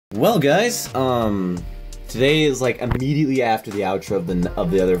Well, guys, today is like immediately after the outro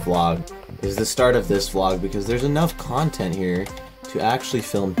of the other vlog is the start of this vlog because there's enough content here to actually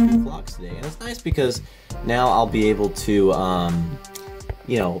film two vlogs today, and it's nice because now I'll be able to,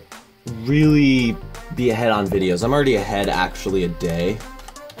 you know, really be ahead on videos. I'm already ahead actually a day,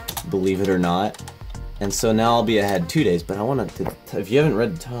 believe it or not, and so now I'll be ahead 2 days. But I want to, if you haven't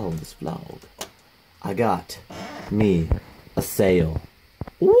read the title of this vlog, I got me a sale.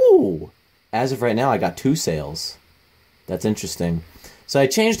 Ooh! As of right now, I got 2 sales. That's interesting. So I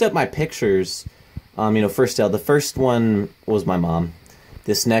changed up my pictures. You know, first sale. The first one was my mom.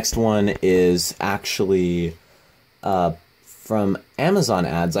 This next one is actually from Amazon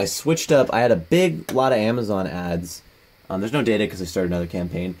ads. I switched up. I had a lot of Amazon ads. There's no data because I started another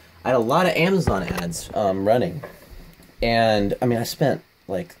campaign. I had a lot of Amazon ads running. And, I mean, I spent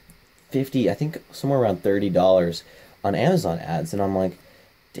like I think somewhere around $30 on Amazon ads. And I'm like,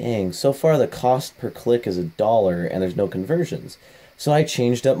 dang, so far the cost per click is $1 and there's no conversions. So I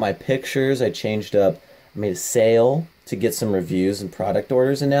changed up my pictures, I made a sale to get some reviews and product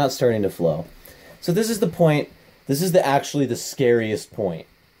orders, and now it's starting to flow. So this is the point, this is actually the scariest point,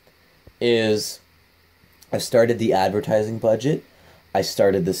 is I started the advertising budget, I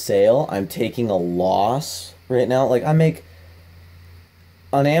started the sale, I'm taking a loss right now. Like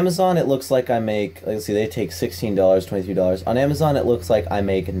on Amazon, it looks like I make, let's see, they take $16, $23. On Amazon, it looks like I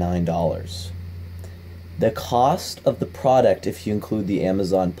make $9. The cost of the product, if you include the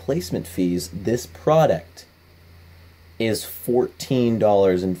Amazon placement fees, this product is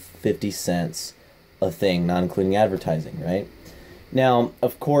 $14.50 a thing, not including advertising, right? Now,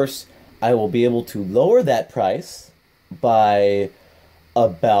 of course, I will be able to lower that price by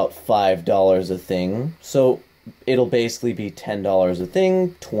about $5 a thing. So it'll basically be $10 a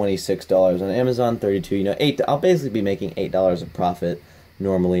thing, $26 on Amazon, $32, you know, I'll basically be making $8 of profit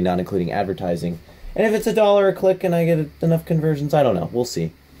normally, not including advertising. And if it's $1 a click and I get enough conversions, I don't know, we'll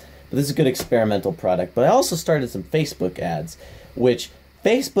see. But this is a good experimental product. But I also started some Facebook ads, which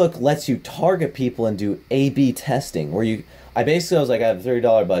Facebook lets you target people and do A/B testing, where I was like, I have a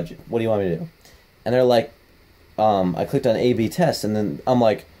 $30 budget, what do you want me to do? And they're like, I clicked on A/B test, and then I'm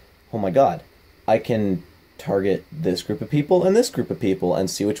like, oh my god, I can target this group of people and this group of people and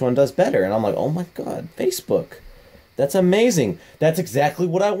see which one does better. And I'm like, oh my god, Facebook, that's amazing. That's exactly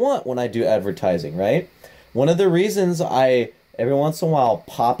what I want when I do advertising, right? One of the reasons I every once in a while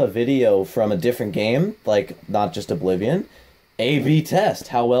pop a video from a different game, like not just Oblivion, A/B test,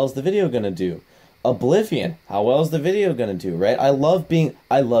 how well is the video gonna do? Oblivion, how well is the video gonna do, right? I love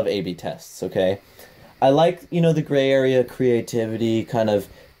A/B tests, okay? I like, you know, the gray area creativity, kind of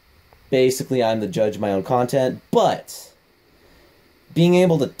basically I'm the judge of my own content, but being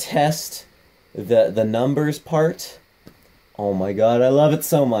able to test the numbers part, oh my god, I love it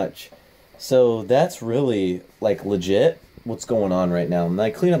so much. So that's really like legit what's going on right now. And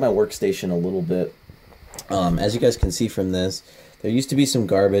I cleaned up my workstation a little bit. As you guys can see from this, there used to be some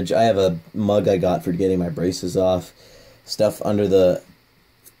garbage. I have a mug I got for getting my braces off, stuff under the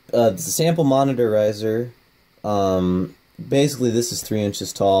sample monitorizer. Basically this is 3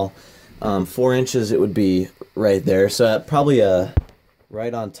 inches tall. 4 inches it would be right there, so probably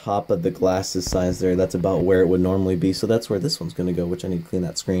right on top of the glasses size there. That's about where it would normally be, so that's where this one's going to go, which I need to clean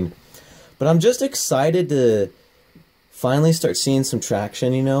that screen. But I'm just excited to finally start seeing some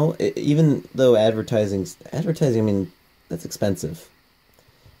traction, you know, even though advertising, I mean, that's expensive.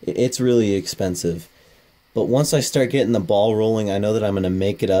 It's really expensive. But once I start getting the ball rolling, I know that I'm going to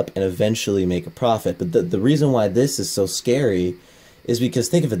make it up and eventually make a profit. But the reason why this is so scary is because,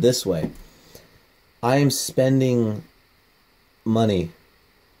 think of it this way, I am spending money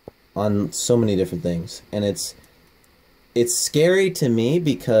on so many different things, and it's scary to me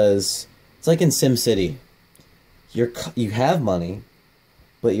because it's like in SimCity. You have money,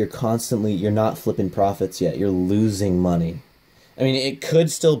 but you're not flipping profits yet. You're losing money. I mean, it could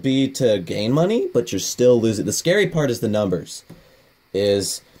still be to gain money, but you're still losing. The scary part is the numbers.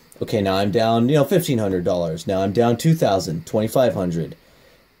 Okay, now I'm down, you know, $1,500. Now I'm down $2,000, $2,500,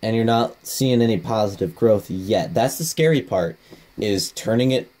 and you're not seeing any positive growth yet. That's the scary part, is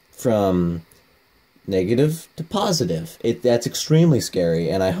turning it from negative to positive. That's extremely scary,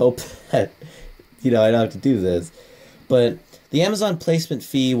 and I hope that, you know, I don't have to do this. But the Amazon placement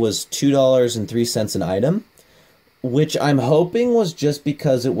fee was $2.03 an item, which I'm hoping was just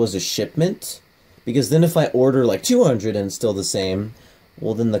because it was a shipment. Because then if I order like 200 and it's still the same,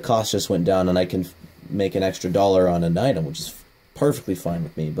 well, then the cost just went down and I can make an extra $1 on an item, which is perfectly fine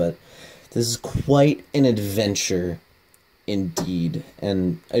with me. But this is quite an adventure indeed.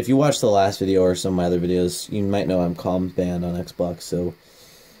 And if you watched the last video or some of my other videos, you might know I'm comp banned on Xbox, so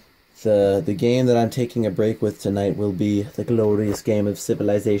The game that I'm taking a break with tonight will be the glorious game of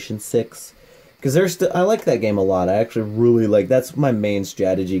Civilization 6. Because I like that game a lot. I actually really like... That's my main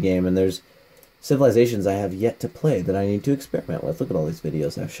strategy game, and there's civilizations I have yet to play that I need to experiment with. Look at all these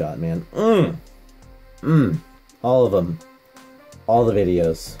videos I've shot, man. All of them. All the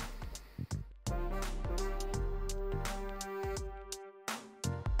videos.